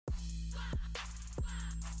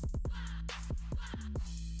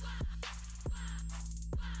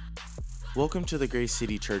Welcome to the Grace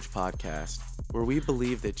City Church podcast, where we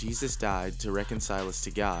believe that Jesus died to reconcile us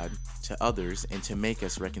to God, to others, and to make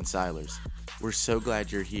us reconcilers. We're so glad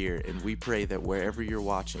you're here, and we pray that wherever you're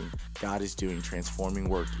watching, God is doing transforming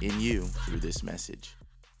work in you through this message.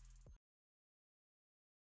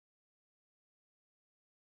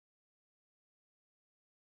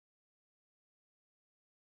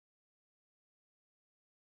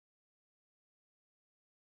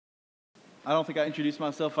 I don't think I introduced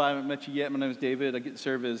myself. I haven't met you yet. My name is David. I get to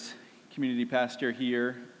serve as community pastor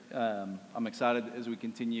here. I'm excited as we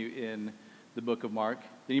continue in the book of Mark.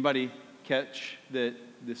 Did anybody catch that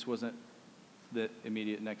this wasn't the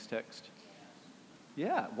immediate next text?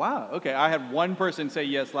 Yeah, wow. Okay, I had one person say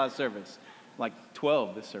yes last service, like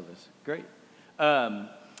 12 this service. Great. Pastor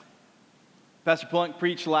Plunk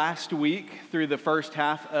preached last week through the first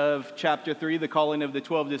half of chapter 3, the calling of the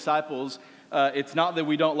 12 disciples. It's not that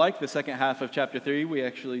we don't like the second half of chapter 3. We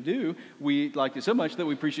actually do. We liked it so much that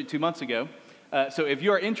we preached it 2 months ago. So if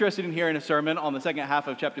you are interested in hearing a sermon on the second half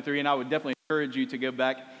of chapter 3, and I would definitely encourage you to go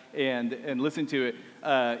back and listen to it.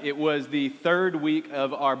 It was the third week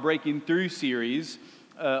of our Breaking Through series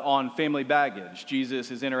on family baggage.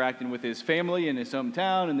 Jesus is interacting with his family in his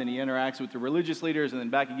hometown, and then he interacts with the religious leaders, and then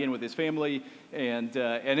back again with his family, and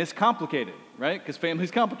it's complicated, right? Because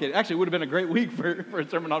family's complicated. Actually, it would have been a great week for a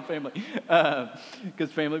sermon on family,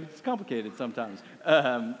 because family is complicated sometimes,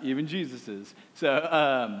 even Jesus is.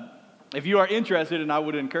 So if you are interested, and I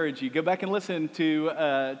would encourage you, go back and listen to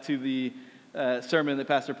the sermon that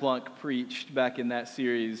Pastor Plunk preached back in that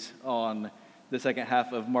series on the second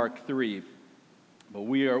half of Mark 3. But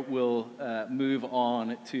we'll move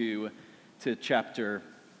on to chapter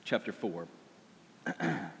 4.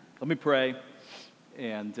 Let me pray,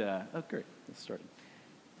 and great, let's start.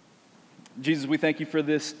 Jesus, we thank you for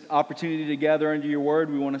this opportunity to gather under your word.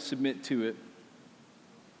 We want to submit to it.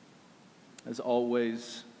 As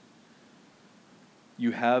always,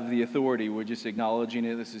 you have the authority. We're just acknowledging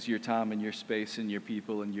it. This is your time and your space and your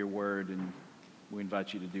people and your word, and we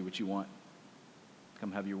invite you to do what you want.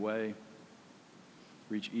 Come have your way.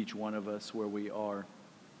 Reach each one of us where we are.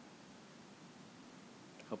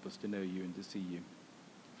 Help us to know you and to see you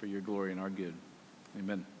for your glory and our good.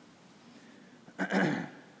 Amen.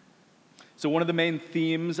 So one of the main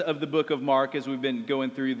themes of the book of Mark as we've been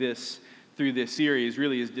going through this series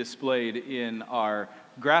really is displayed in our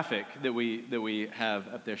graphic that we have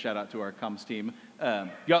up there. Shout out to our comms team.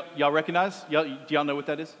 Y'all recognize? Do y'all know what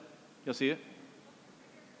that is? Y'all see it?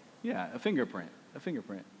 Yeah, a fingerprint.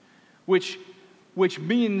 Which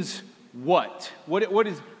means what? What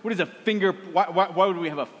is a finger? Why would we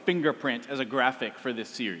have a fingerprint as a graphic for this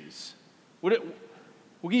series? What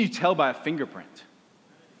can you tell by a fingerprint?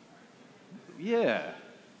 Yeah,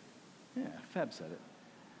 Fab said it.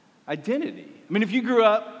 Identity. I mean, if you grew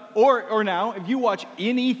up, or now, if you watch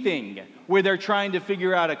anything where they're trying to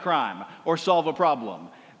figure out a crime or solve a problem,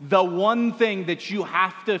 the one thing that you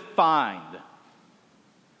have to find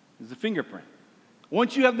is the fingerprint.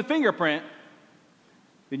 Once you have the fingerprint,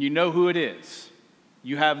 then you know who it is.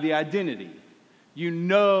 You have the identity. You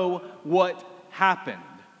know what happened.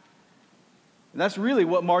 And that's really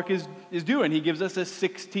what Mark is doing. He gives us a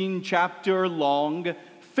 16-chapter long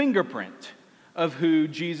fingerprint of who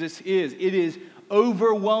Jesus is. It is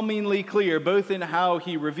overwhelmingly clear, both in how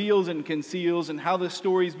he reveals and conceals and how the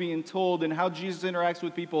story is being told and how Jesus interacts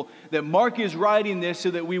with people, that Mark is writing this so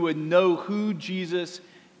that we would know who Jesus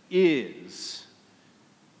is.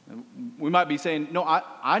 We might be saying, no,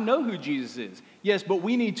 I know who Jesus is. Yes, but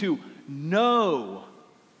we need to know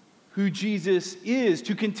who Jesus is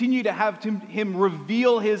to continue to have him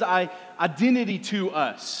reveal his identity to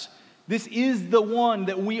us. This is the one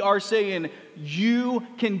that we are saying, you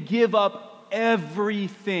can give up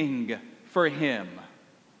everything for him.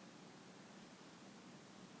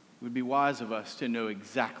 It would be wise of us to know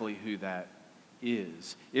exactly who that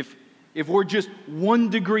is. If we're just 1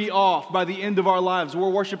 degree off by the end of our lives, we're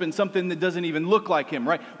worshiping something that doesn't even look like him,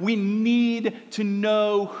 right? We need to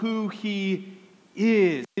know who he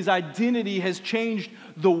is. His identity has changed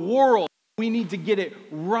the world. We need to get it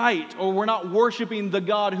right, or we're not worshiping the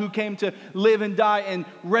God who came to live and die and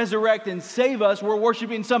resurrect and save us. We're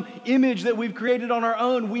worshiping some image that we've created on our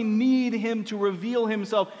own. We need him to reveal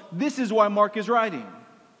himself. This is why Mark is writing.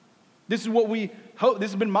 This is what we hope.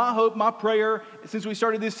 This has been my hope, my prayer since we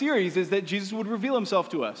started this series, is that Jesus would reveal himself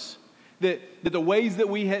to us. That the ways that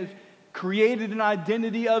we have created an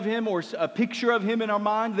identity of him or a picture of him in our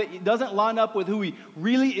mind that it doesn't line up with who he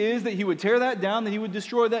really is, that he would tear that down, that he would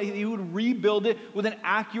destroy that, he would rebuild it with an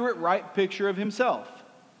accurate, right picture of himself.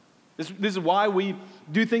 This is why we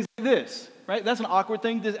do things like this, right? That's an awkward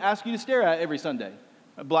thing to ask you to stare at every Sunday,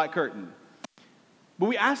 a black curtain. But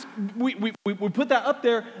we put that up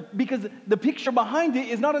there because the picture behind it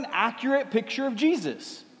is not an accurate picture of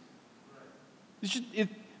Jesus.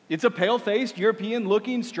 It's a pale-faced,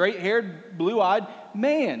 European-looking, straight-haired, blue-eyed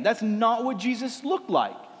man. That's not what Jesus looked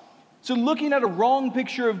like. So looking at a wrong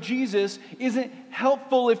picture of Jesus isn't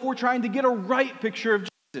helpful if we're trying to get a right picture of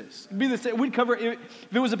Jesus. It'd be the same. We'd cover it,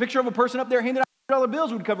 if it was a picture of a person up there handing out $100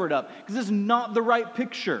 bills, we'd cover it up because it's not the right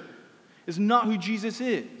picture. It's not who Jesus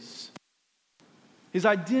is. His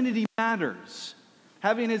identity matters.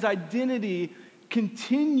 Having his identity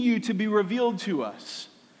continue to be revealed to us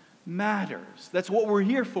matters. That's what we're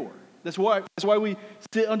here for. That's why we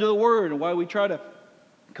sit under the Word and why we try to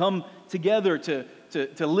come together to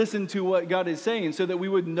listen to what God is saying so that we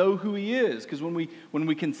would know who he is. Because when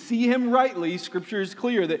we can see him rightly, Scripture is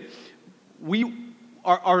clear that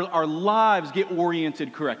our lives get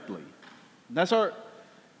oriented correctly. That's our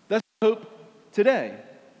hope today.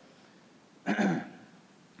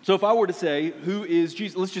 So if I were to say, who is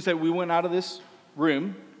Jesus? Let's just say we went out of this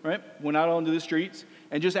room, right? Went out onto the streets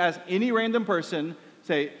and just ask any random person,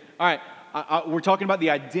 say, all right, we're talking about the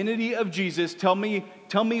identity of Jesus. Tell me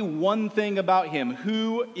one thing about him.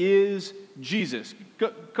 Who is Jesus?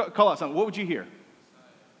 Call out something. What would you hear?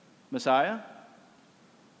 Messiah?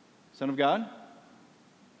 Son of God?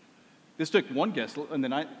 This took one guess in the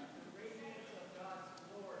night. Radiance of God's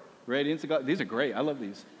glory. Radiance of God. These are great. I love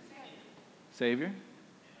these. Savior?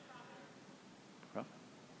 Well,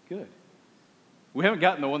 good. We haven't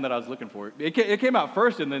gotten the one that I was looking for. It came out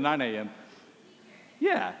first in the 9 a.m.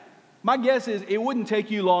 Yeah. My guess is it wouldn't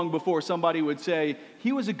take you long before somebody would say,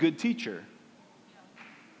 he was a good teacher.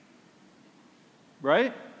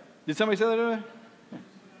 Right? Did somebody say that earlier?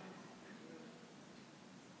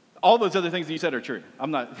 All those other things that you said are true.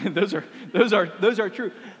 I'm not, those are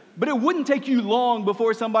true. But it wouldn't take you long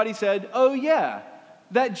before somebody said, oh yeah,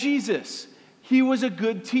 that Jesus, he was a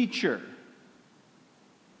good teacher.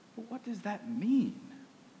 But what does that mean?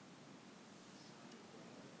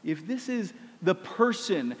 If this is the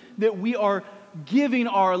person that we are giving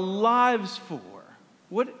our lives for,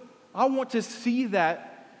 I want to see that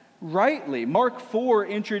rightly. Mark 4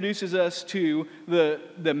 introduces us to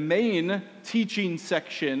the main teaching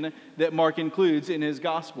section that Mark includes in his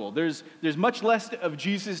gospel. There's much less of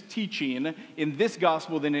Jesus' teaching in this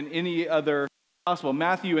gospel than in any other gospel.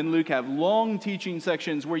 Matthew and Luke have long teaching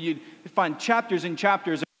sections where you find chapters and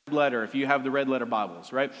chapters of letter if you have the red letter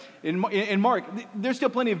Bibles, right? In Mark, there's still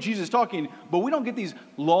plenty of Jesus talking, but we don't get these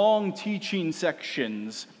long teaching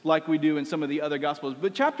sections like we do in some of the other Gospels.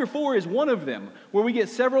 But chapter 4 is one of them, where we get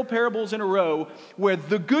several parables in a row where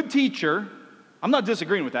the good teacher, I'm not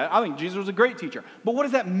disagreeing with that, I think Jesus was a great teacher, but what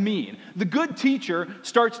does that mean? The good teacher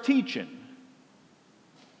starts teaching.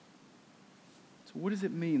 So what does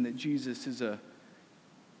it mean that Jesus is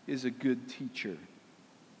a good teacher?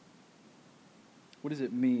 What does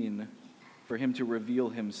it mean for him to reveal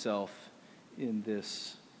himself in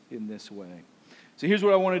this way? So here's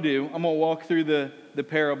what I want to do. I'm going to walk through the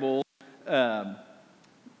parable.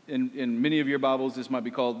 In many of your Bibles, this might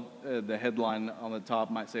be called, the headline on the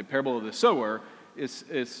top might say Parable of the Sower.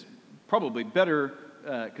 It's probably better,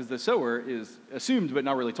 because the sower is assumed but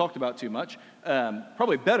not really talked about too much.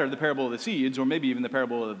 Probably better the parable of the seeds, or maybe even the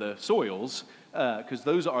parable of the soils, because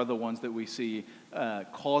those are the ones that we see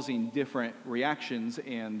causing different reactions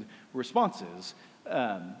and responses.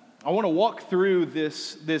 I want to walk through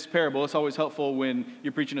this parable. It's always helpful when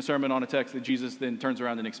you're preaching a sermon on a text that Jesus then turns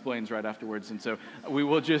around and explains right afterwards. And so we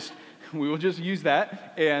will just use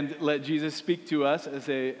that and let Jesus speak to us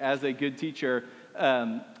as a good teacher.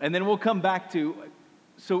 And then we'll come back to,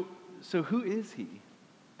 so who is he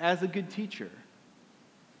as a good teacher?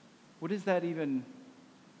 What does that even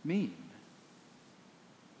mean?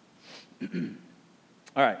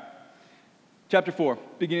 All right. Chapter 4,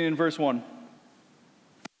 beginning in verse 1.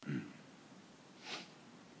 It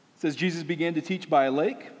says, Jesus began to teach by a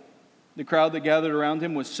lake. The crowd that gathered around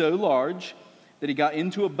him was so large that he got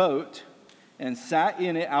into a boat and sat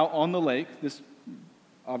in it out on the lake. This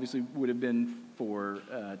obviously would have been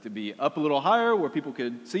to be up a little higher where people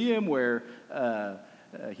could see him, where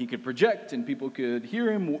he could project and people could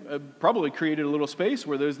hear him. Probably created a little space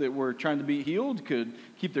where those that were trying to be healed could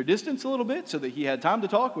keep their distance a little bit so that he had time to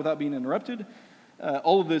talk without being interrupted.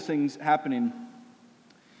 All of those things happening.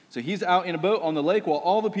 So he's out in a boat on the lake while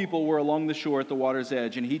all the people were along the shore at the water's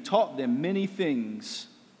edge, and he taught them many things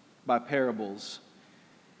by parables.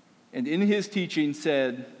 And in his teaching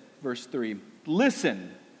said, verse 3,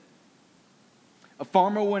 "Listen, a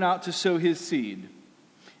farmer went out to sow his seed.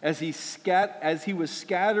 As he was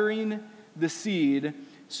scattering the seed,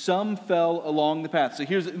 some fell along the path." So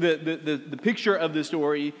here's the picture of the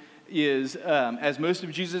story is, as most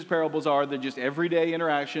of Jesus' parables are, they're just everyday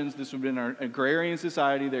interactions. This would have been an agrarian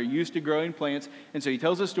society. They're used to growing plants. And so he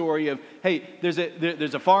tells a story of, hey, there's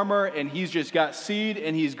a farmer, and he's just got seed,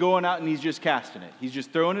 and he's going out and he's just casting it. He's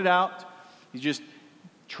just throwing it out. He's just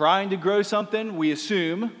trying to grow something. We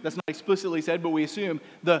assume, that's not explicitly said, but we assume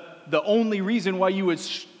the only reason why you would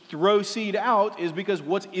throw seed out is because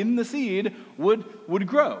what's in the seed would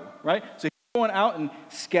grow, right? So going out and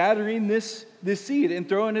scattering this seed and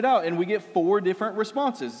throwing it out, and we get 4 different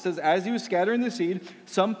responses. It says, as he was scattering the seed,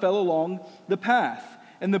 some fell along the path,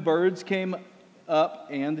 and the birds came up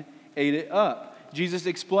and ate it up. Jesus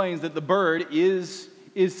explains that the bird is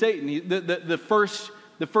Satan.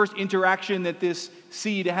 The first interaction that this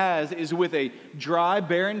seed has is with a dry,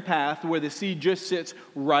 barren path where the seed just sits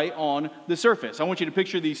right on the surface. I want you to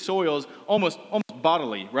picture these soils almost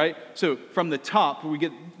bodily, right? So from the top, we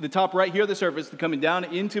get the top right here, the surface, coming down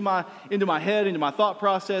into my head, into my thought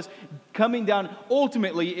process, coming down.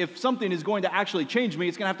 Ultimately, if something is going to actually change me,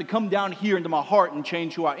 it's going to have to come down here into my heart and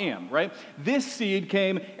change who I am, right? This seed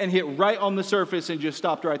came and hit right on the surface and just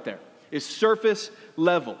stopped right there. It's surface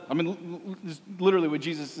level. I mean, this is literally what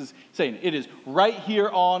Jesus is saying. It is right here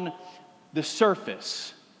on the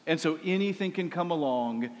surface. And so anything can come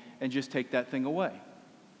along and just take that thing away.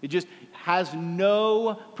 It just has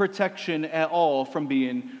no protection at all from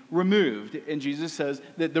being removed. And Jesus says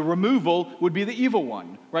that the removal would be the evil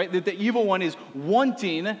one, right? That the evil one is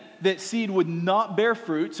wanting that seed would not bear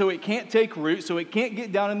fruit, so it can't take root, so it can't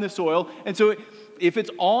get down in the soil. And so if it's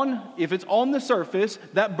on the surface,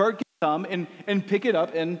 that bird can come and pick it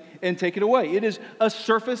up and take it away. It is a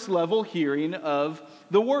surface level hearing of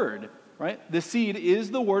the word, right? The seed is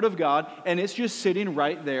the word of God, and it's just sitting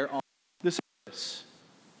right there on the surface.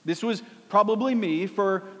 This was probably me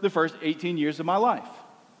for the first 18 years of my life.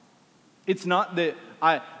 It's not that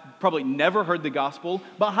I probably never heard the gospel,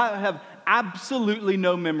 but I have absolutely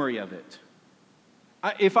no memory of it.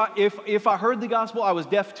 If I heard the gospel, I was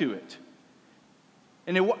deaf to it.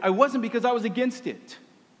 And it wasn't because I was against it.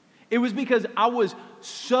 It was because I was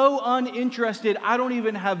so uninterested, I don't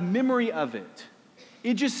even have memory of it.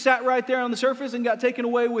 It just sat right there on the surface and got taken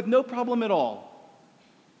away with no problem at all.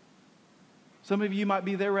 Some of you might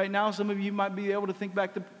be there right now. Some of you might be able to think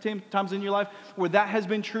back to times in your life where that has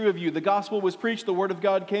been true of you. The gospel was preached, the word of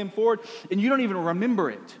God came forward, and you don't even remember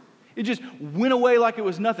it. It just went away like it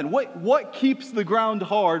was nothing. What keeps the ground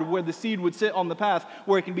hard where the seed would sit on the path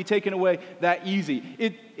where it can be taken away that easy?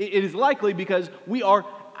 It is likely because we are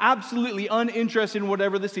absolutely uninterested in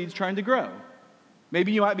whatever the seed's trying to grow.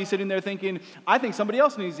 Maybe you might be sitting there thinking, I think somebody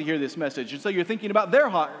else needs to hear this message. And so you're thinking about their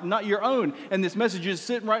heart, not your own. And this message is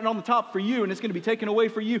sitting right on the top for you, and it's going to be taken away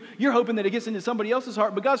for you. You're hoping that it gets into somebody else's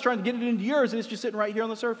heart, but God's trying to get it into yours, and it's just sitting right here on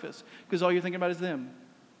the surface because all you're thinking about is them.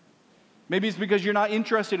 Maybe it's because you're not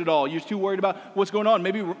interested at all. You're too worried about what's going on.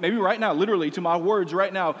 Maybe right now, literally to my words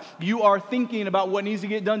right now, you are thinking about what needs to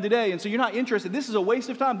get done today. And so you're not interested. This is a waste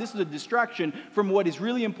of time. This is a distraction from what is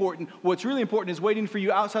really important. What's really important is waiting for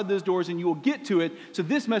you outside those doors, and you will get to it. So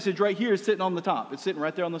this message right here is sitting on the top. It's sitting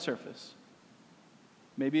right there on the surface.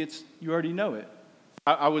 Maybe you already know it.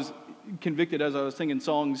 I was convicted as I was singing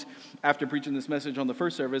songs after preaching this message on the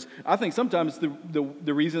first service. I think sometimes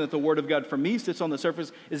the reason that the Word of God for me sits on the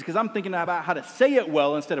surface is because I'm thinking about how to say it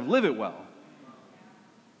well instead of live it well.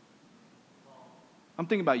 I'm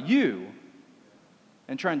thinking about you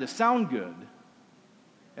and trying to sound good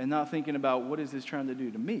and not thinking about what is this trying to do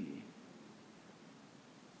to me.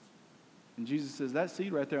 And Jesus says that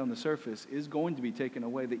seed right there on the surface is going to be taken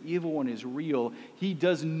away. The evil one is real. He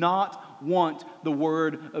does not want the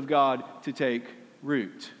word of God to take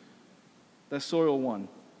root. That's soil 1.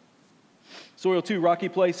 Soil 2, rocky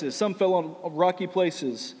places. Some fell on rocky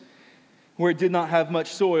places where it did not have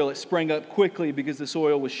much soil. It sprang up quickly because the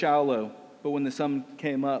soil was shallow. But when the sun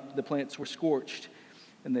came up, the plants were scorched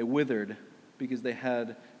and they withered because they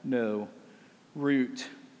had no root.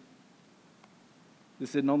 It's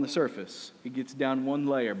sitting on the surface. It gets down one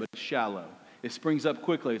layer, but it's shallow. It springs up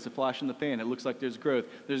quickly. It's a flash in the pan. It looks like there's growth.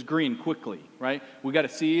 There's green quickly, right? We got a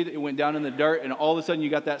seed. It went down in the dirt, and all of a sudden you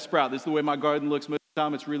got that sprout. This is the way my garden looks most of the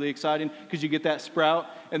time. It's really exciting because you get that sprout,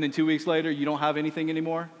 and then 2 weeks later you don't have anything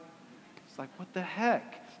anymore. It's like, what the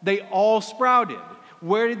heck? They all sprouted.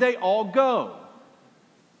 Where did they all go?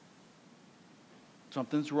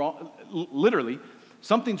 Something's wrong. Literally,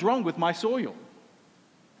 something's wrong with my soil.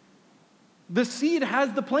 The seed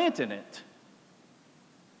has the plant in it.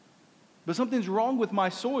 But something's wrong with my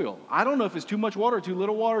soil. I don't know if it's too much water, too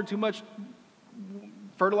little water, too much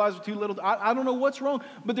fertilizer, too little. I don't know what's wrong.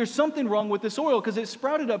 But there's something wrong with the soil because it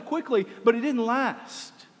sprouted up quickly, but it didn't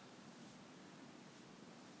last.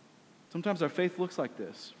 Sometimes our faith looks like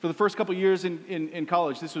this. For the first couple years in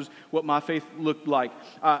college, this was what my faith looked like.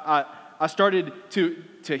 I started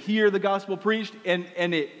to hear the gospel preached,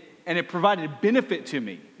 and it provided benefit to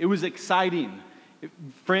me. It was exciting.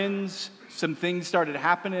 Friends, some things started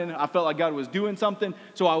happening. I felt like God was doing something,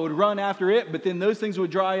 so I would run after it, but then those things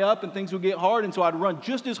would dry up and things would get hard, and so I'd run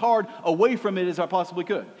just as hard away from it as I possibly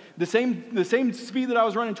could. The same speed that I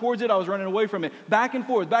was running towards it, I was running away from it. Back and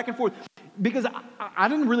forth, because I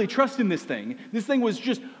didn't really trust in this thing. This thing was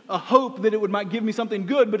just a hope that it might give me something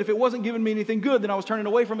good, but if it wasn't giving me anything good, then I was turning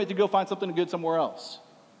away from it to go find something good somewhere else.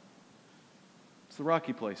 It's the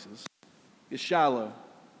rocky places. It's shallow.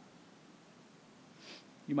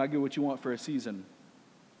 You might get what you want for a season,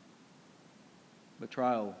 but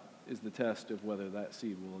trial is the test of whether that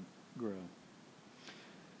seed will grow.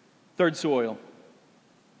 Third soil,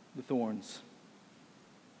 the thorns.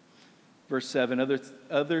 Verse 7,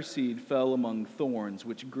 other seed fell among thorns,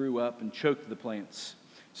 which grew up and choked the plants,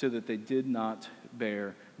 so that they did not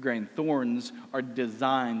bear grain. Thorns are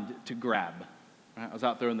designed to grab. I was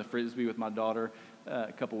out throwing the frisbee with my daughter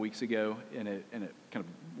a couple weeks ago, and it kind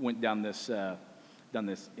of went down this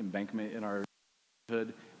embankment in our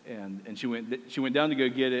neighborhood, and she went down to go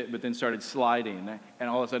get it, but then started sliding, and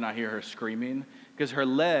all of a sudden I hear her screaming because her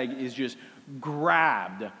leg is just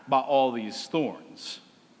grabbed by all these thorns.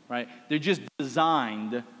 Right? They're just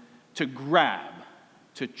designed to grab,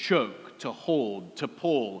 to choke, to hold, to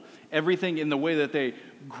pull. Everything in the way that they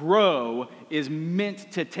grow is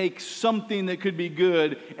meant to take something that could be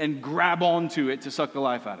good and grab onto it to suck the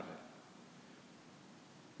life out of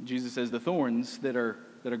it. Jesus says the thorns that are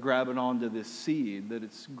grabbing onto this seed, that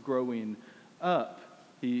it's growing up,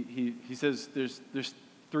 he says there's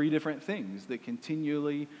three different things that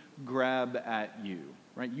continually grab at you.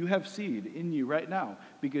 Right? You have seed in you right now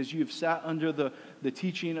because you've sat under the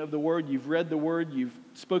teaching of the Word, you've read the Word, you've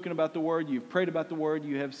spoken about the Word, you've prayed about the Word,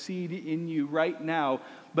 you have seed in you right now,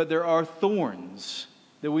 but there are thorns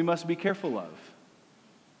that we must be careful of.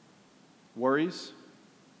 Worries,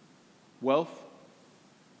 wealth,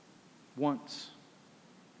 wants.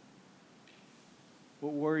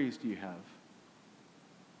 What worries do you have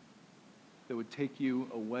that would take you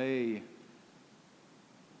away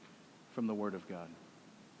from the Word of God?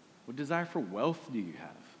 What desire for wealth do you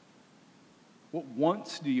have? What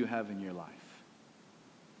wants do you have in your life?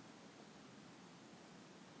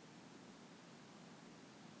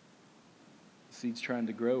 The seed's trying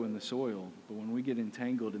to grow in the soil, but when we get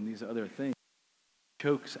entangled in these other things, it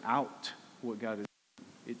chokes out what God is doing.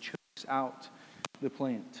 It chokes out the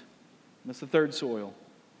plant. And that's the third soil.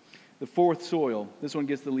 The fourth soil, this one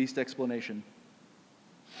gets the least explanation.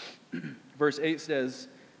 Verse 8 says,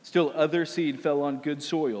 still other seed fell on good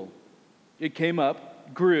soil. It came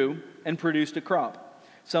up, grew, and produced a crop.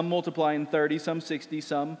 Some multiplying 30, some 60,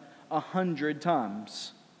 some 100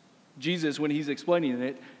 times. Jesus, when he's explaining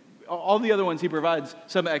it, all the other ones he provides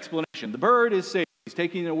some explanation. The bird is saved. He's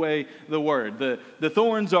taking away the word. The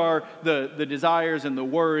thorns are the desires and the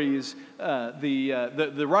worries.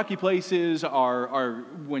 The rocky places are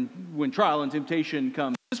when trial and temptation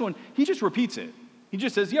comes. This one, he just repeats it. He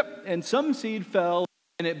just says, yep, and some seed fell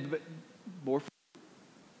and it bore fruit.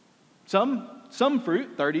 Some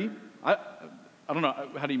fruit, 30. I don't know,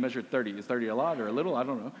 how do you measure 30? Is 30 a lot or a little? I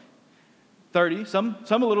don't know. 30, some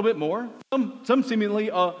a little bit more, some seemingly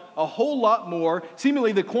a whole lot more.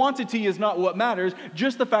 Seemingly the quantity is not what matters,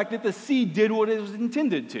 just the fact that the seed did what it was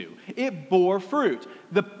intended to. It bore fruit.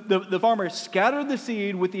 The farmer scattered the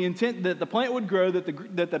seed with the intent that the plant would grow, that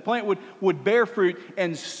the plant would bear fruit,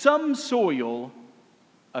 and some soil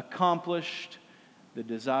accomplished the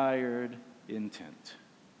desired intent.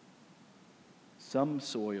 Some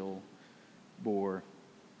soil bore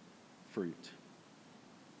fruit.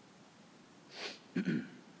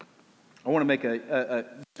 I want to make a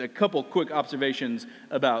couple quick observations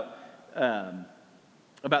about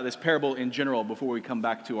this parable in general before we come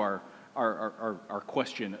back to our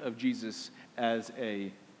question of Jesus as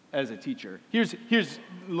a teacher.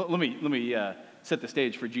 Let me set the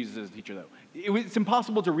stage for Jesus as a teacher, though. It's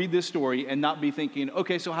impossible to read this story and not be thinking,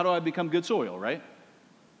 okay, so how do I become good soil, right?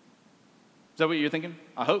 Is that what you're thinking?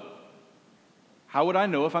 I hope. How would I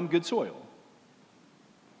know if I'm good soil?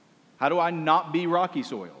 How do I not be rocky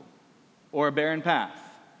soil or a barren path?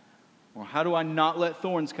 Or how do I not let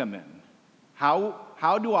thorns come in?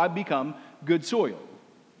 How do I become good soil?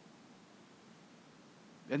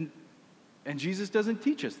 And Jesus doesn't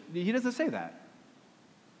teach us. He doesn't say that.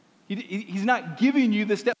 He's not giving you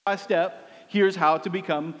the step-by-step, here's how to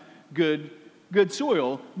become good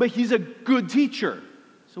soil, but he's a good teacher.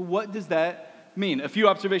 So what does that mean? A few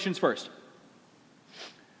observations first.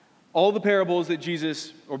 all the parables that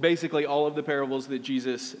Jesus, or basically all of the parables that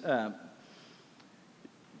Jesus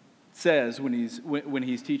says when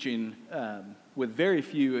he's teaching, with very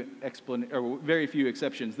few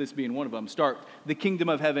exceptions, this being one of them, start, the kingdom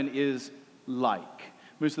of heaven is like.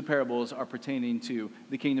 Most of the parables are pertaining to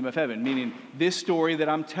the kingdom of heaven, meaning this story that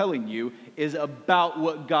I'm telling you is about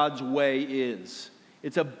what God's way is.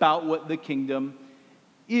 It's about what the kingdom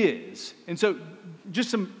is. And so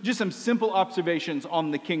just some simple observations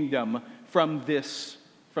on the kingdom from this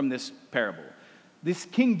parable. This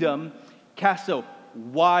kingdom casts a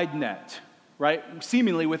wide net, right?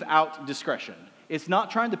 Seemingly without discretion. It's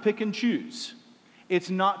not trying to pick and choose. It's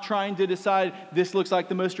not trying to decide this looks like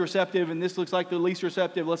the most receptive and this looks like the least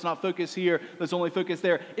receptive. Let's not focus here. Let's only focus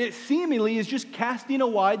there. It seemingly is just casting a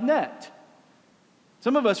wide net.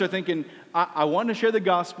 Some of us are thinking, I want to share the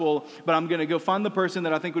gospel, but I'm going to go find the person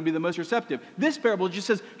that I think would be the most receptive. This parable just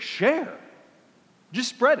says, share. Just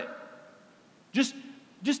spread it. Just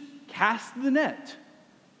cast the net.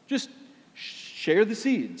 Just share the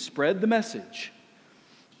seed. Spread the message.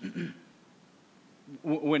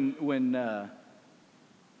 When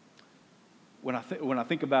I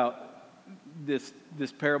think about this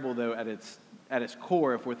parable, though, at its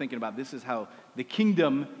core, if we're thinking about this is how the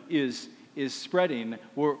kingdom is spreading,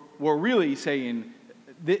 we're really saying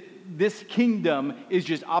that this kingdom is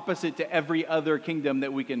just opposite to every other kingdom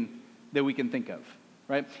that we can think of,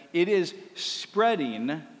 right? It is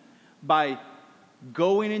spreading by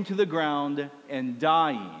going into the ground and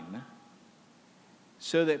dying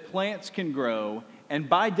so that plants can grow, and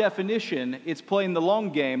by definition, it's playing the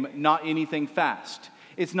long game, not anything fast.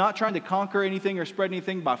 It's not trying to conquer anything or spread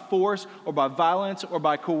anything by force or by violence or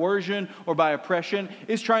by coercion or by oppression.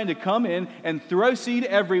 It's trying to come in and throw seed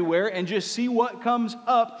everywhere and just see what comes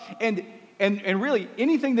up. And really,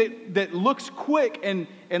 anything that looks quick and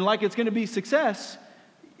like it's going to be success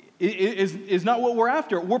is not what we're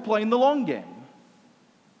after. We're playing the long game.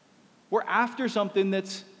 We're after something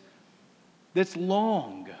that's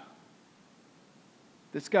long,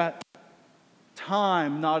 that's got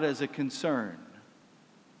time not as a concern.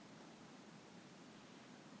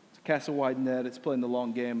 Cast a wide net, it's playing the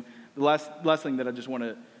long game. The last thing that I just want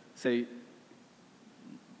to say,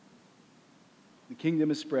 the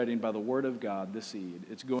kingdom is spreading by the word of God, the seed.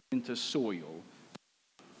 It's going into soil,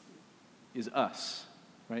 is us,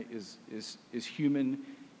 right? Is human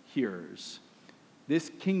hearers.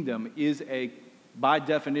 This kingdom is by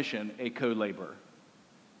definition, a co-laborer.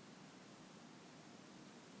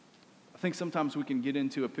 I think sometimes we can get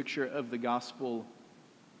into a picture of the gospel.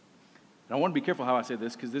 And I want to be careful how I say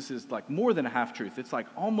this, because this is like more than a half-truth. It's like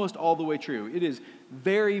almost all the way true. It is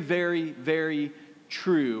very, very, very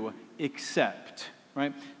true, except,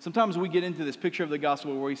 right? Sometimes we get into this picture of the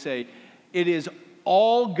gospel where we say, it is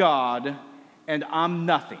all God and I'm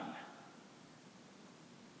nothing.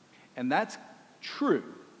 And that's true,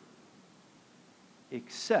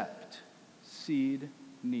 except seed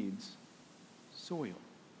needs soil.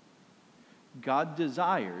 God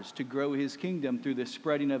desires to grow his kingdom through the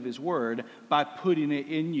spreading of his word by putting it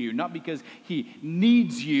in you. Not because he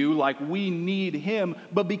needs you like we need him,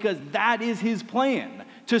 but because that is his plan.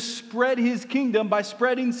 To spread his kingdom by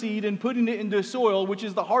spreading seed and putting it into soil, which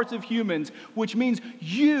is the hearts of humans, which means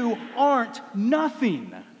you aren't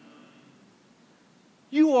nothing.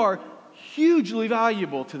 You are hugely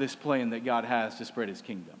valuable to this plan that God has to spread his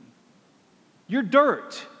kingdom. You're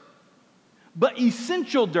dirt, but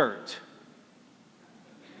essential dirt.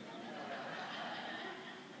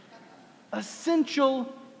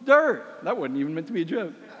 Essential dirt. That wasn't even meant to be a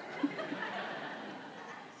joke.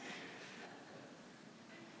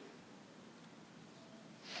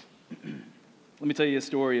 Let me tell you a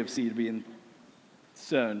story of seed being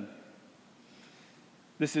sown.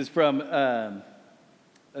 This is from a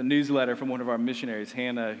newsletter from one of our missionaries,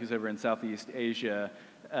 Hannah, who's over in Southeast Asia.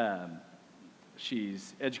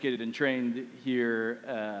 She's educated and trained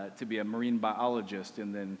here to be a marine biologist,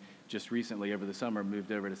 and then just recently, over the summer,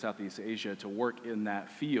 moved over to Southeast Asia to work in that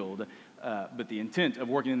field. But the intent of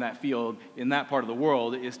working in that field, in that part of the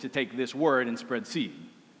world, is to take this word and spread seed.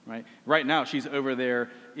 Right now, she's over there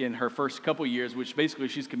in her first couple years, which basically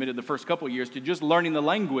she's committed the first couple years to just learning the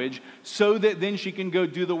language so that then she can go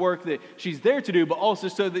do the work that she's there to do, but also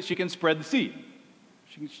so that she can spread the seed.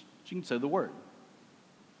 She can sow the word.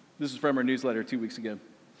 This is from her newsletter 2 weeks ago.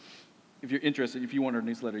 If you're interested, if you want her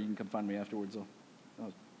newsletter, you can come find me afterwards.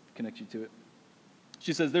 I'll connect you to it.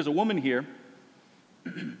 She says, there's a woman here,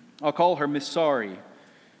 I'll call her Miss Sorry,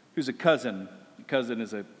 who's a cousin. A cousin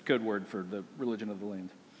is a code word for the religion of the land.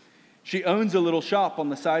 She owns a little shop on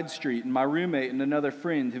the side street, and my roommate and another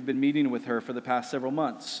friend have been meeting with her for the past several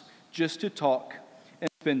months just to talk and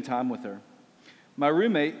spend time with her. My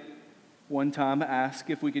roommate one time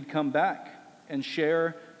asked if we could come back and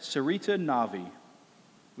share Sarita Navi,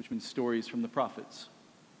 which means stories from the prophets.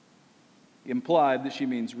 Implied that she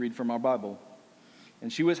means read from our Bible.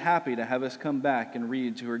 And she was happy to have us come back and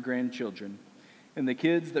read to her grandchildren and the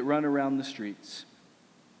kids that run around the streets.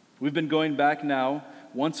 We've been going back now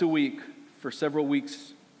once a week for several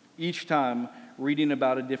weeks, each time reading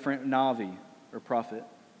about a different Navi or prophet.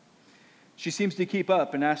 She seems to keep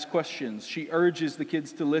up and ask questions. She urges the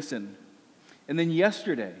kids to listen. And then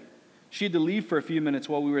yesterday, she had to leave for a few minutes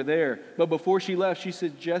while we were there. But before she left, she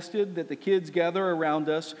suggested that the kids gather around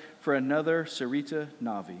us for another Sarita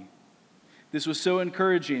Navi. This was so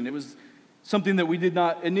encouraging. It was something that we did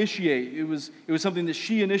not initiate. It was something that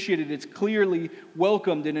she initiated. It's clearly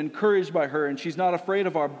welcomed and encouraged by her, and she's not afraid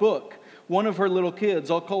of our book. One of her little kids,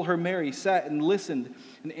 I'll call her Mary, sat and listened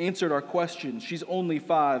and answered our questions. She's only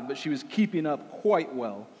 5, but she was keeping up quite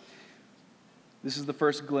well. This is the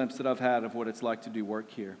first glimpse that I've had of what it's like to do work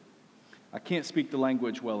here. I can't speak the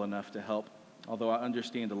language well enough to help, although I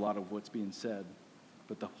understand a lot of what's being said.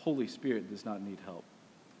 But the Holy Spirit does not need help.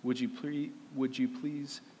 Would you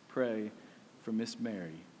please pray for Miss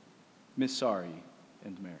Sari,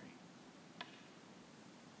 and Mary?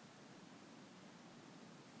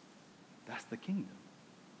 That's the kingdom.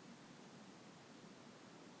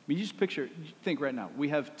 I mean, you just think right now, we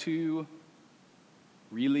have 2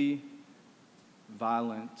 really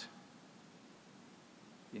violent,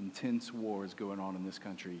 intense wars going on in this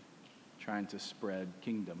country, trying to spread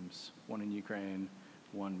kingdoms, one in Ukraine,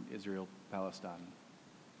 one Israel, Palestine.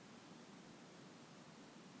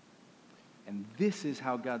 And this is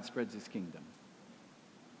how God spreads his kingdom.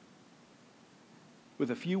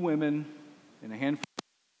 With a few women and a handful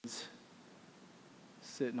of kids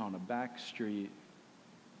sitting on a back street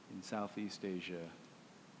in Southeast Asia,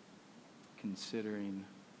 considering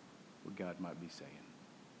what God might be saying.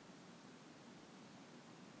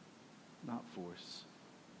 Not force.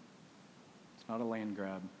 It's not a land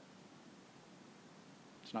grab.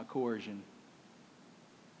 It's not coercion.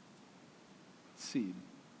 It's seed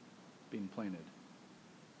being planted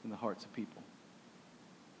in the hearts of people.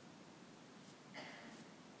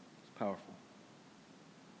 It's powerful.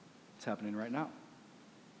 It's happening right now.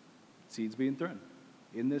 Seeds being thrown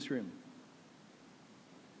in this room.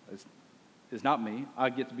 It's not me. I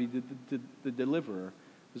get to be the deliverer.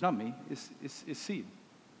 It's not me. It's seed.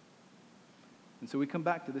 And so we come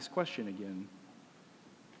back to this question again.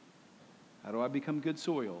 How do I become good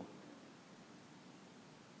soil?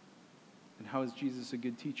 And how is Jesus a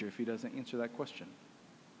good teacher if he doesn't answer that question?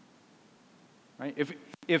 Right?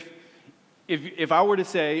 If I were to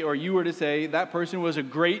say, or you were to say, that person was a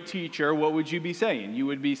great teacher, what would you be saying? You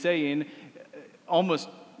would be saying, almost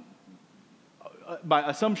by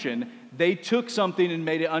assumption, they took something and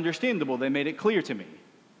made it understandable. They made it clear to me.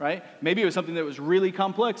 Right? Maybe it was something that was really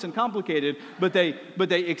complex and complicated, but they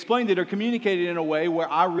explained it or communicated it in a way where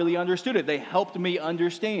I really understood it. They helped me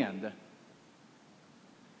understand.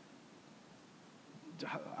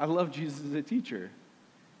 I love Jesus as a teacher.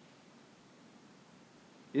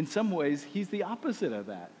 In some ways, he's the opposite of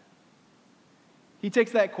that. He takes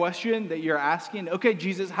that question that you're asking, okay,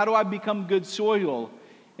 Jesus, how do I become good soil?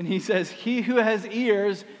 And he says, he who has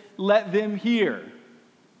ears, let them hear.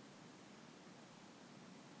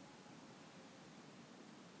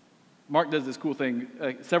 Mark does this cool thing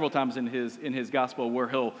several times in his gospel where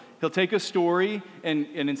he'll take a story and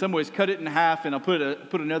in some ways cut it in half, and I'll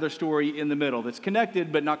put another story in the middle that's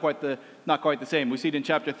connected but not quite the same. We see it in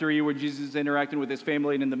chapter 3 where Jesus is interacting with his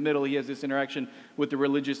family, and in the middle he has this interaction with the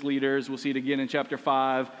religious leaders. We'll see it again in chapter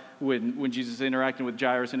 5 when Jesus is interacting with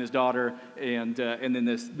Jairus and his daughter, and then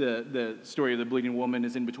the story of the bleeding woman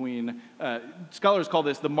is in between. Scholars call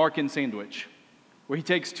this the Markan sandwich, where he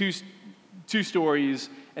takes two stories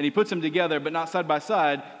and he puts them together, but not side by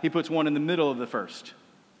side. He puts one in the middle of the first,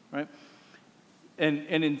 right? And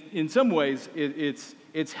in some ways,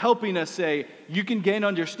 it's helping us say you can gain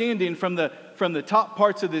understanding from the top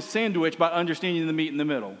parts of this sandwich by understanding the meat in the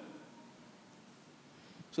middle.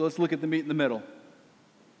 So let's look at the meat in the middle,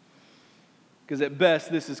 because at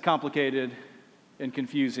best this is complicated and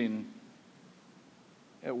confusing.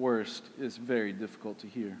 At worst, it's very difficult to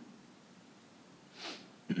hear.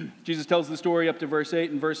 Jesus tells the story up to verse 8.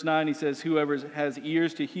 In verse 9, he says, whoever has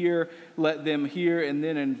ears to hear, let them hear. And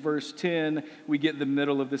then in verse 10, we get the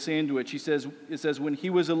middle of the sandwich. It says, when he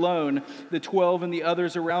was alone, the 12 and the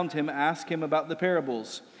others around him asked him about the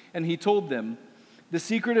parables. And he told them, the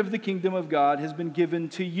secret of the kingdom of God has been given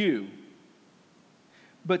to you.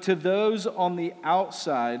 But to those on the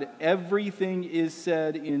outside, everything is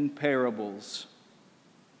said in parables,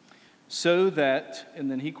 so that,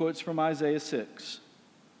 and then he quotes from Isaiah 6,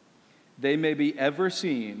 they may be ever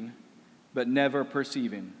seeing, but never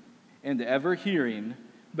perceiving, and ever hearing,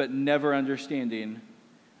 but never understanding.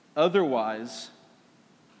 Otherwise,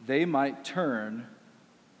 they might turn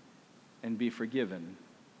and be forgiven.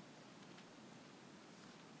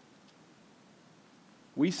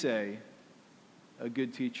 We say a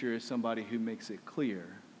good teacher is somebody who makes it clear.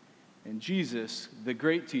 And Jesus, the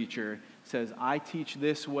great teacher, says, I teach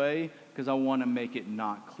this way because I want to make it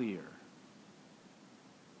not clear.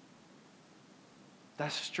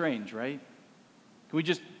 That's strange, right? Can we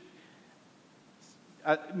just,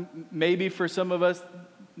 maybe for some of us,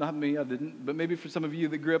 not me, I didn't, but maybe for some of you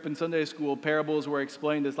that grew up in Sunday school, parables were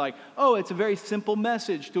explained as like, oh, it's a very simple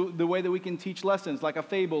message to the way that we can teach lessons, like a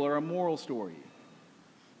fable or a moral story.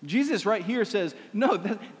 Jesus right here says, no,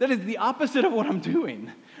 that is the opposite of what I'm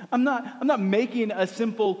doing. I'm not making a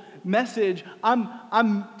simple message.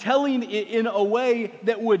 I'm telling it in a way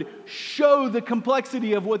that would show the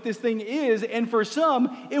complexity of what this thing is. And for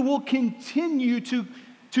some, it will continue to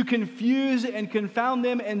confuse and confound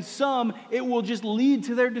them. And some, it will just lead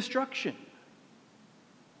to their destruction.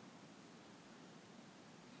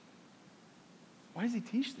 Why does he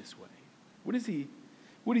teach this way? What is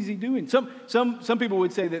he doing? Some people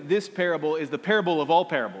would say that this parable is the parable of all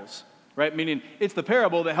parables, right? Meaning it's the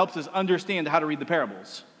parable that helps us understand how to read the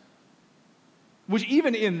parables. Which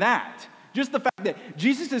even in that, just the fact that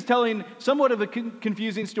Jesus is telling somewhat of a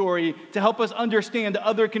confusing story to help us understand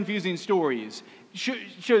other confusing stories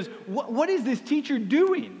shows what is this teacher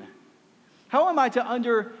doing? How am I to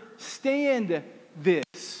understand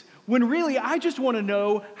this? When really I just want to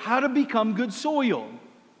know how to become good soil.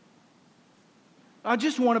 I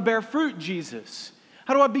just want to bear fruit, Jesus.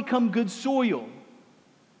 How do I become good soil?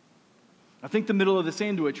 I think the middle of the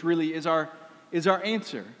sandwich really is our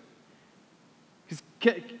answer.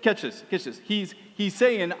 Catch this. He's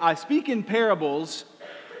saying, I speak in parables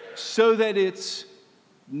so that it's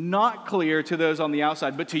not clear to those on the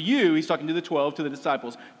outside. But to you, he's talking to the 12, to the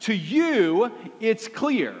disciples. To you, it's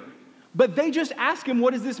clear. But they just ask him,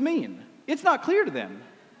 what does this mean? It's not clear to them.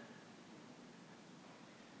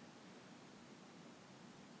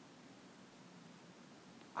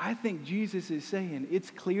 I think Jesus is saying it's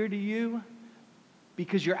clear to you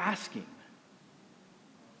because you're asking.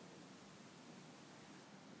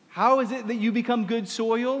 How is it that you become good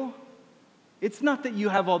soil? It's not that you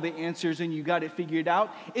have all the answers and you got it figured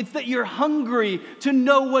out. It's that you're hungry to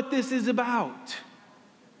know what this is about.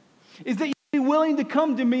 It's that you'd be willing to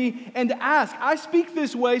come to me and ask. I speak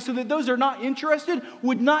this way so that those who are not interested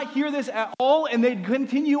would not hear this at all and they'd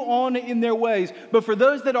continue on in their ways. But for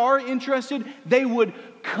those that are interested, they would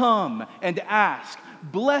come and ask.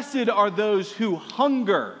 Blessed are those who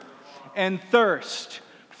hunger and thirst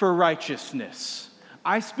for righteousness.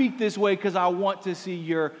 I speak this way because I want to see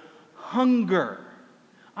your hunger.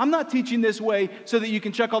 I'm not teaching this way so that you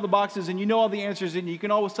can check all the boxes and you know all the answers and you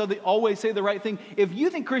can always say the right thing. If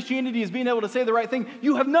you think Christianity is being able to say the right thing,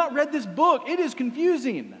 you have not read this book. It is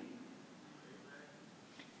confusing.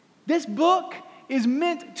 This book is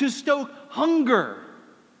meant to stoke hunger,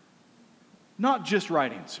 not just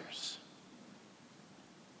right answers.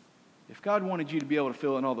 If God wanted you to be able to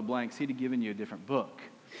fill in all the blanks, he'd have given you a different book.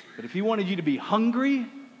 But if he wanted you to be hungry,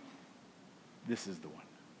 this is the one.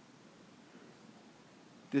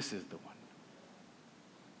 This is the one.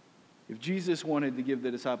 If Jesus wanted to give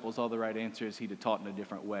the disciples all the right answers, he'd have taught in a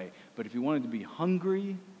different way. But if he wanted to be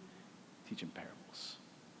hungry, teach them parables.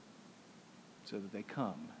 So that they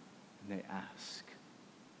come and they ask.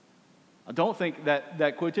 I don't think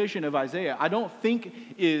that quotation of Isaiah, I don't think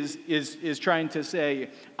is trying to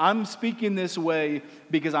say, I'm speaking this way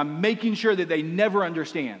because I'm making sure that they never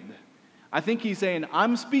understand. I think he's saying,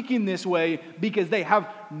 I'm speaking this way because they have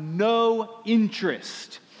no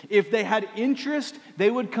interest. If they had interest, they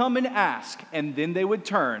would come and ask, and then they would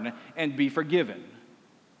turn and be forgiven.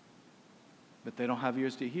 But they don't have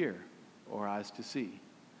ears to hear or eyes to see.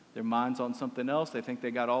 Their mind's on something else. They think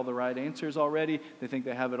they got all the right answers already. They think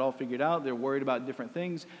they have it all figured out. They're worried about different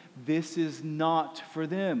things. This is not for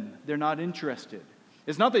them. They're not interested.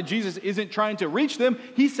 It's not that Jesus isn't trying to reach them.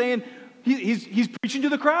 He's saying, he's preaching to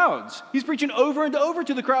the crowds. He's preaching over and over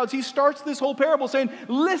to the crowds. He starts this whole parable saying,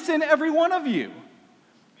 listen, every one of you.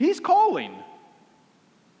 He's calling.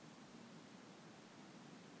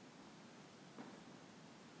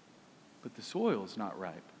 But the soil's not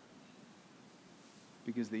ripe.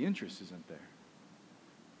 Because the interest isn't there.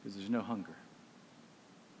 Because there's no hunger.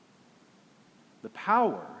 The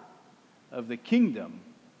power of the kingdom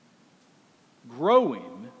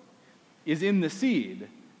growing is in the seed,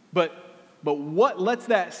 but But what lets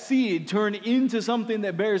that seed turn into something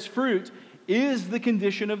that bears fruit is the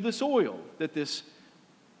condition of the soil that this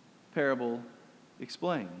parable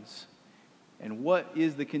explains. And what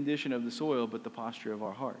is the condition of the soil but the posture of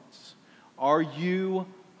our hearts? Are you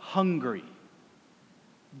hungry?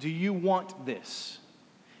 Do you want this?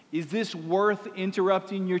 Is this worth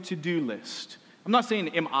interrupting your to-do list? I'm not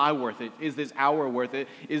saying, am I worth it? Is this hour worth it?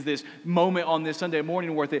 Is this moment on this Sunday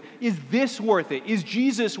morning worth it? Is this worth it? Is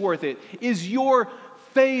Jesus worth it? Is your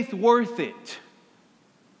faith worth it?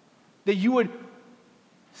 That you would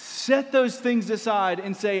set those things aside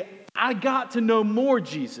and say, I got to know more,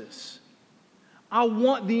 Jesus. I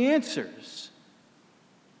want the answers.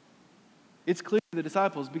 It's clear to the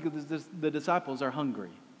disciples because the disciples are hungry,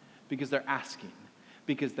 because they're asking,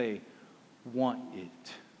 because they want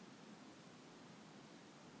it.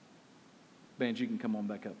 Band, you can come on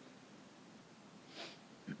back up.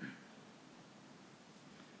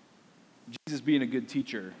 Jesus being a good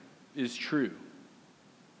teacher is true.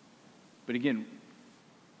 But again,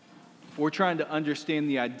 if we're trying to understand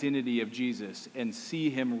the identity of Jesus and see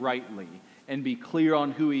him rightly and be clear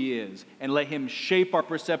on who he is and let him shape our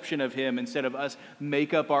perception of him instead of us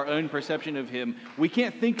make up our own perception of him, we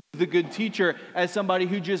can't think of the good teacher as somebody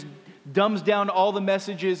who just dumbs down all the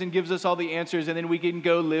messages and gives us all the answers and then we can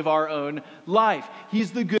go live our own life.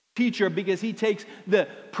 He's the good teacher because he takes the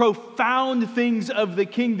profound things of the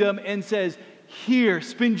kingdom and says, here,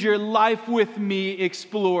 spend your life with me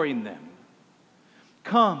exploring them.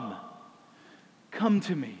 Come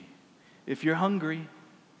to me. If you're hungry,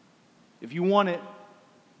 if you want it,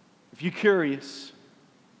 if you're curious,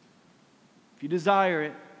 if you desire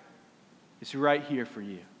it, it's right here for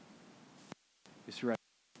you. It's right.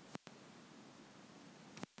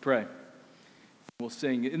 Pray. We'll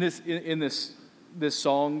sing in this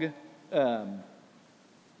song that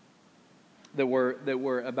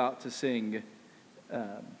we're about to sing.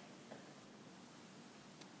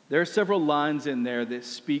 There are several lines in there that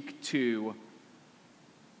speak to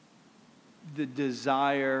the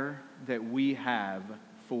desire that we have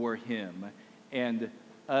for him and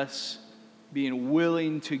us being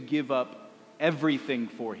willing to give up everything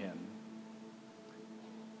for him.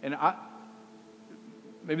 And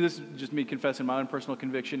maybe this is just me confessing my own personal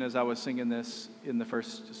conviction as I was singing this in the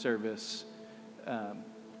first service.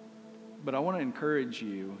 But I want to encourage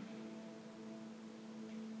you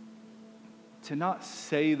to not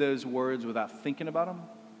say those words without thinking about them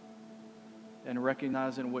and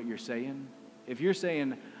recognizing what you're saying. If you're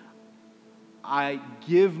saying, I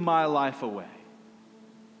give my life away,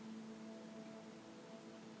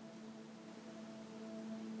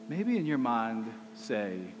 maybe in your mind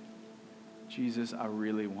say, Jesus, I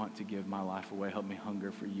really want to give my life away. Help me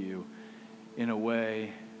hunger for you in a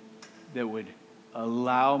way that would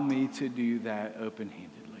allow me to do that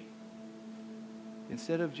open-handedly.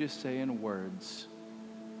 Instead of just saying words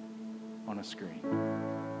on a screen.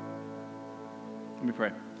 Let me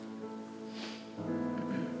pray.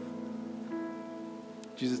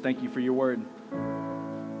 Jesus, thank you for your word.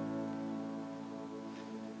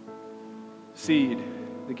 Seed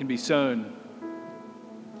that can be sown.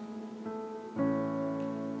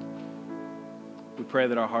 We pray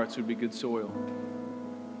that our hearts would be good soil.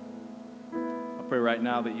 I pray right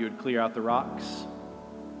now that you would clear out the rocks.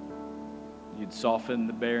 You'd soften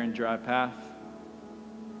the barren, dry path.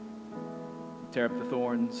 Tear up the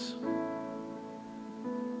thorns.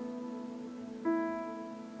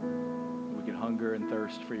 We could hunger and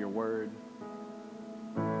thirst for your word.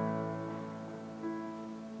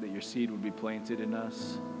 That your seed would be planted in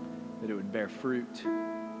us. That it would bear fruit.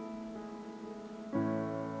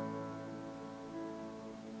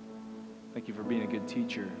 Thank you for being a good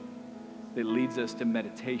teacher that leads us to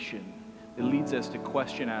meditation, that leads us to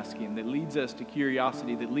question asking, that leads us to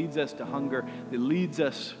curiosity, that leads us to hunger, that leads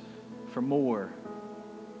us for more.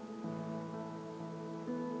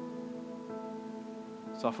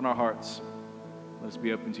 Soften our hearts. Let us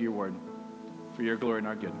be open to your word for your glory and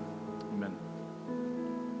our good. Amen.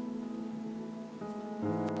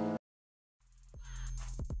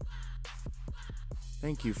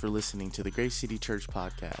 Thank you for listening to the Grace City Church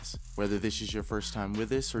podcast. Whether this is your first time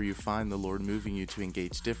with us or you find the Lord moving you to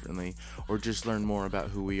engage differently or just learn more about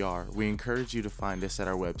who we are, we encourage you to find us at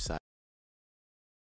our website,